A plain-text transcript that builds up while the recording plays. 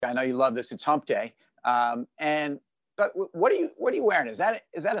I know you love this. It's Hump Day. And but what are you wearing? Is that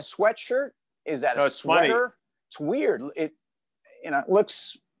a sweatshirt? Is that a sweater? Funny. It's weird. It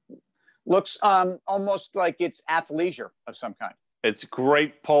looks almost like it's athleisure of some kind. It's a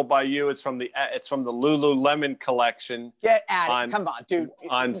great pull by you. It's from the Lululemon collection. Get at it. Come on, dude.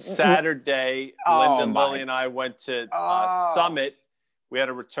 On Saturday, Linda, Lily, and I went to Summit. We had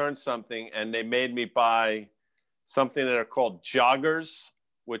to return something, and they made me buy something that are called joggers,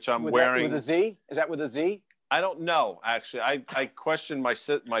 which I'm wearing. With a Z? Is that with a Z? I don't know, actually. I questioned my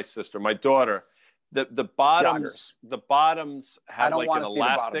sister, my daughter. The bottoms have like an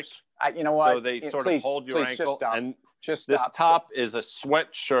elastic. You know what? So they sort of hold your ankle. Just stop. And just this stop. top is a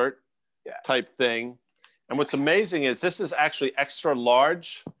sweatshirt type thing. And what's amazing is this is actually extra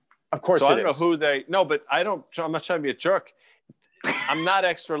large. Of course, so I don't know who they. No, but I'm not trying to be a jerk. I'm not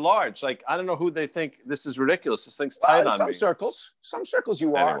extra large. Like, I don't know who they think this is ridiculous. This thing's tight on me. Some circles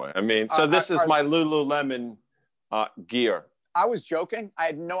you are. Anyway, I mean, so this is my Lululemon gear. I was joking. I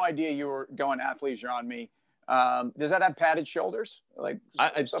had no idea you were going athleisure on me. Does that have padded shoulders? Like,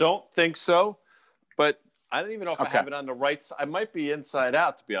 I don't think so, but I don't even know if I have it on the right side. I might be inside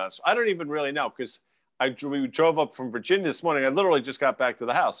out, to be honest. I don't even really know because we drove up from Virginia this morning. I literally just got back to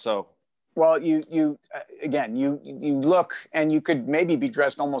the house, so. Well, you look, and you could maybe be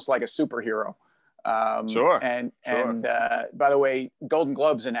dressed almost like a superhero. Sure. And by the way, Golden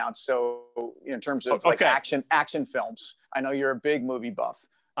Globes announced. So in terms of like action films, I know you're a big movie buff.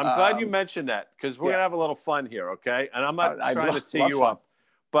 I'm glad you mentioned that because we're gonna have a little fun here, okay? And I'm not trying to tee you up,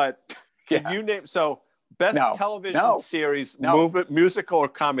 but can you name best television series, musical, or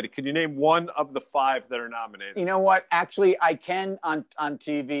comedy? Can you name one of the 5 that are nominated? You know what? Actually, I can on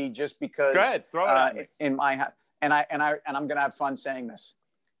TV just because. Go ahead, throw it at me. In my house, and I'm gonna have fun saying this.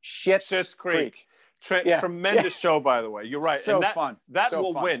 Schitt's Creek. Tremendous show, by the way. You're right. So fun. That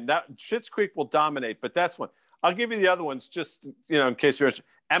will win. That Schitt's Creek will dominate, but that's one. I'll give you the other ones just in case you're interested.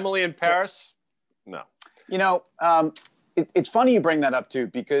 Emily in Paris. No. It's funny you bring that up too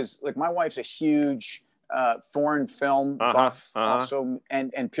because like my wife's a huge foreign film buff also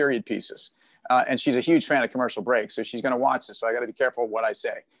and period pieces. And she's a huge fan of Commercial Break. So she's going to watch this. So I got to be careful what I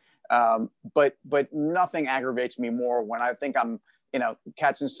say. But nothing aggravates me more when I think I'm,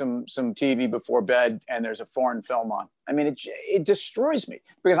 catching some TV before bed and there's a foreign film on. I mean, it destroys me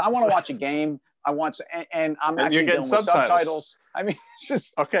because I want to watch a game. And I'm actually dealing with subtitles. I mean, it's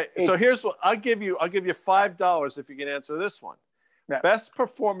just. Okay. So here's what I'll give you $5 if you can answer this one. Yeah. Best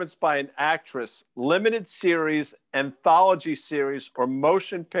performance by an actress, limited series, anthology series, or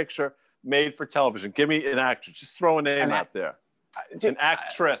motion picture made for television. Give me an actress. Just throw a name out there. An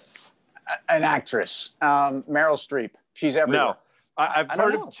actress. An actress. Meryl Streep. She's everywhere. No. I've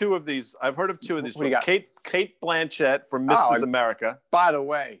heard of 2 of these. What do you got? Kate Blanchett from Mrs. America. By the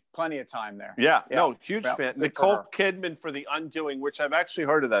way, plenty of time there. Yeah. No, huge fan. Nicole Kidman for The Undoing, which I've actually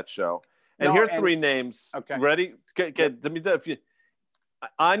heard of that show. And here are 3 names. Okay. Ready? Let me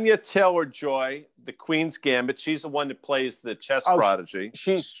Anya Taylor-Joy, The Queen's Gambit. She's the one that plays the chess prodigy.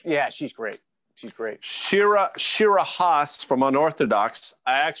 She's great. She's great. Shira Haas from Unorthodox.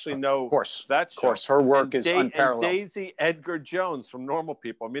 I actually know that show. Of course, her work is unparalleled. And Daisy Edgar Jones from Normal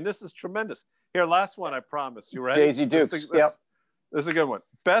People. I mean, this is tremendous. Here, last one, I promise. You ready? Daisy Dukes. This is a good one.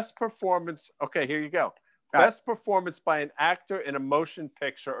 Best performance. Okay, here you go. Best performance by an actor in a motion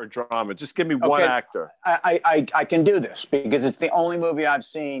picture or drama. Just give me one actor. I can do this because it's the only movie I've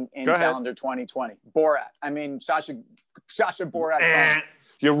seen in calendar 2020. Borat. I mean, Sacha Borat.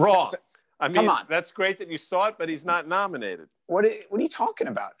 You're wrong. I mean, come on. That's great that you saw it, but he's not nominated. What are you talking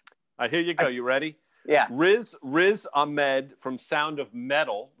about? Here you go. You ready? Yeah. Riz Ahmed from Sound of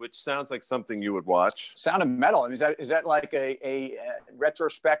Metal, which sounds like something you would watch. Sound of Metal. I mean, is that like a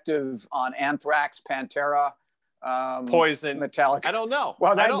retrospective on Anthrax, Pantera, Poison, Metallica? I don't know.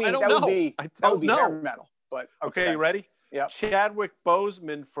 Well, that would be hair metal. But okay, you ready? Yeah. Chadwick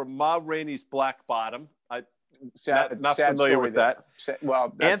Boseman from Ma Rainey's Black Bottom. Not sad familiar with that.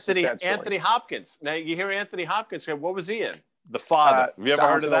 Well, that's Anthony Hopkins. Now you hear Anthony Hopkins. What was he in? The Father. Have you ever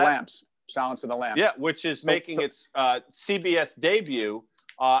heard of that? Silence of the Lambs. Yeah, which is making its CBS debut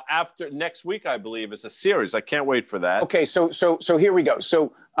after next week, I believe, is a series. I can't wait for that. Okay, so here we go.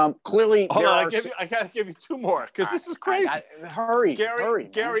 So clearly, hold on. I got to give you 2 more because this is crazy. Hurry,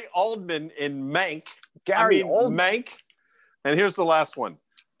 Gary Oldman in Mank. Oldman. Mank. And here's the last one.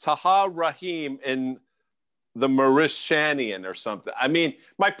 Taha Rahim in The Mauritian or something. I mean,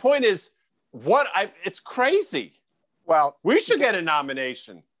 my point is, it's crazy. Well, we should get a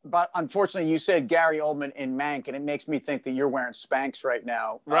nomination. But unfortunately, you said Gary Oldman in Mank, and it makes me think that you're wearing Spanx right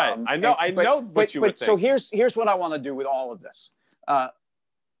now. Right. I know what you would think. So here's what I want to do with all of this.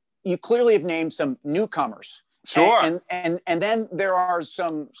 you clearly have named some newcomers. Sure. And then there are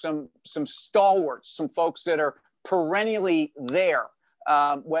some stalwarts, some folks that are perennially there.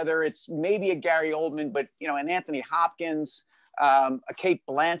 Whether it's maybe a Gary Oldman, but an Anthony Hopkins, a Cate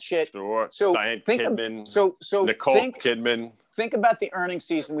Blanchett. Sure. So Diane Kidman. So Nicole Kidman. Think about the earnings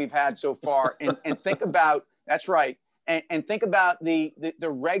season we've had so far, and think about that's right. And think about the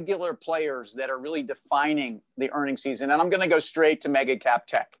regular players that are really defining the earnings season. And I'm going to go straight to mega cap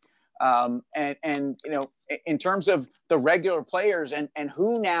tech. In terms of the regular players and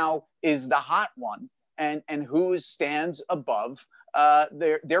who now is the hot one and who stands above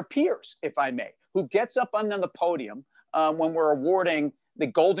their peers, if I may, who gets up on the podium when we're awarding the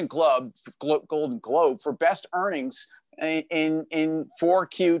Golden Globe for best earnings in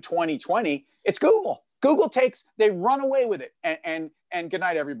 4Q 2020. It's Google. Google they run away with it. And good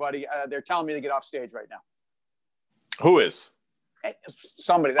night, everybody. They're telling me to get off stage right now. Who is?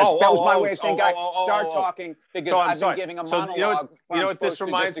 Somebody. That was my way of saying, guys, start talking, because I've been giving a monologue. You know what this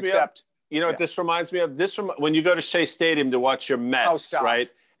reminds me of? You know what this reminds me of? When you go to Shea Stadium to watch your Mets, right?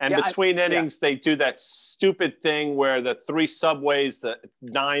 And between innings, they do that stupid thing where the 3 subways, the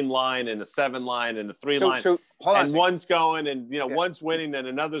 9 line and a 7 line and a 3 line, and one's going and one's winning and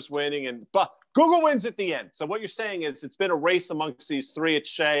another's winning, but Google wins at the end. So what you're saying is it's been a race amongst these 3 at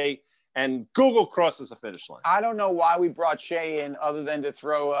Shea, and Google crosses the finish line. I don't know why we brought Shea in other than to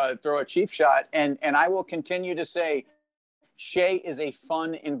throw a cheap shot, and I will continue to say Shea is a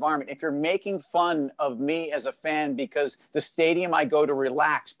fun environment. If you're making fun of me as a fan because the stadium I go to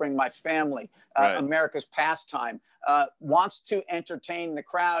relax, bring my family, America's pastime, wants to entertain the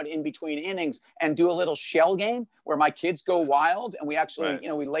crowd in between innings and do a little shell game where my kids go wild and we actually,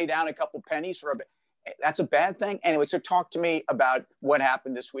 we lay down a couple pennies for a bit. That's a bad thing. Anyway, so talk to me about what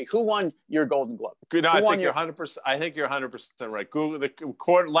happened this week. Who won your Golden Globe? Good. I think you're 100%. I think you're 100% right.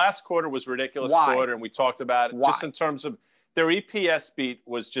 Google. Last quarter was ridiculous quarter, and we talked about it. Just in terms of their EPS beat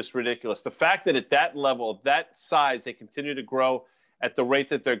was just ridiculous. The fact that at that level, that size, they continue to grow at the rate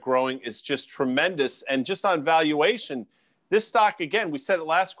that they're growing is just tremendous. And just on valuation, this stock, again, we said it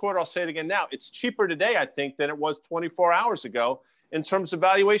last quarter. I'll say it again now. It's cheaper today, I think, than it was 24 hours ago in terms of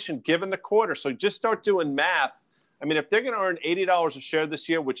valuation, given the quarter. So just start doing math. I mean, if they're going to earn $80 a share this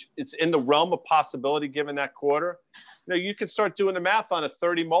year, which it's in the realm of possibility given that quarter, you can start doing the math on a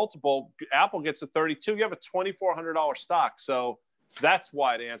 30 multiple. Apple gets a 32. You have a $2,400 stock. So that's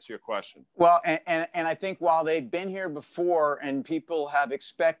why, to answer your question. Well, and I think while they've been here before and people have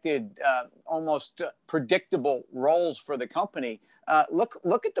expected almost predictable roles for the company,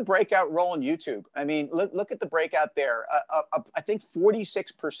 look at the breakout role in YouTube. I mean, look at the breakout there. I think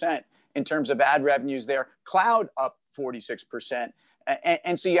 46% in terms of ad revenues there. Cloud up 46%.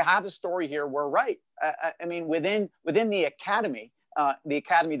 And so you have a story here where, I mean, within the academy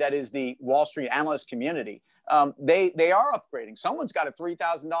that is the Wall Street analyst community, they are upgrading. Someone's got a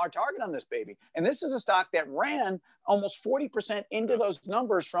 $3,000 target on this baby. And this is a stock that ran almost 40% into those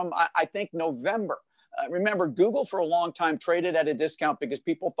numbers from, I think, November. Remember, Google for a long time traded at a discount because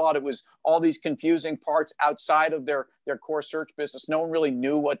people thought it was all these confusing parts outside of their core search business. No one really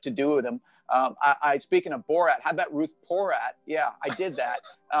knew what to do with them. Speaking of Borat, how about Ruth Porat? Yeah, I did that.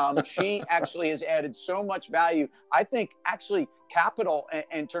 She actually has added so much value. I think actually capital,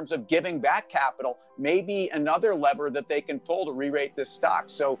 in terms of giving back capital, may be another lever that they can pull to re-rate this stock.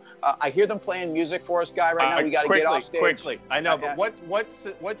 So I hear them playing music for us, Guy, right now. We got to get off stage. Quickly. I know, but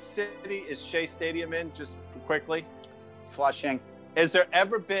what city is Shea Stadium in, just quickly? Flushing. Has there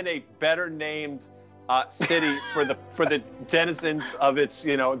ever been a better named city for the denizens of its,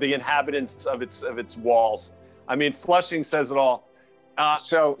 the inhabitants of its walls? I mean, Flushing says it all.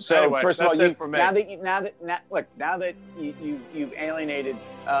 So anyway, first of all, now that you've alienated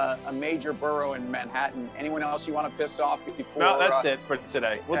a major borough in Manhattan, anyone else you want to piss off before? No, that's it for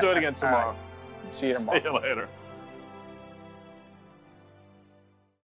today. We'll do it again tomorrow. Right. See you tomorrow. See you later.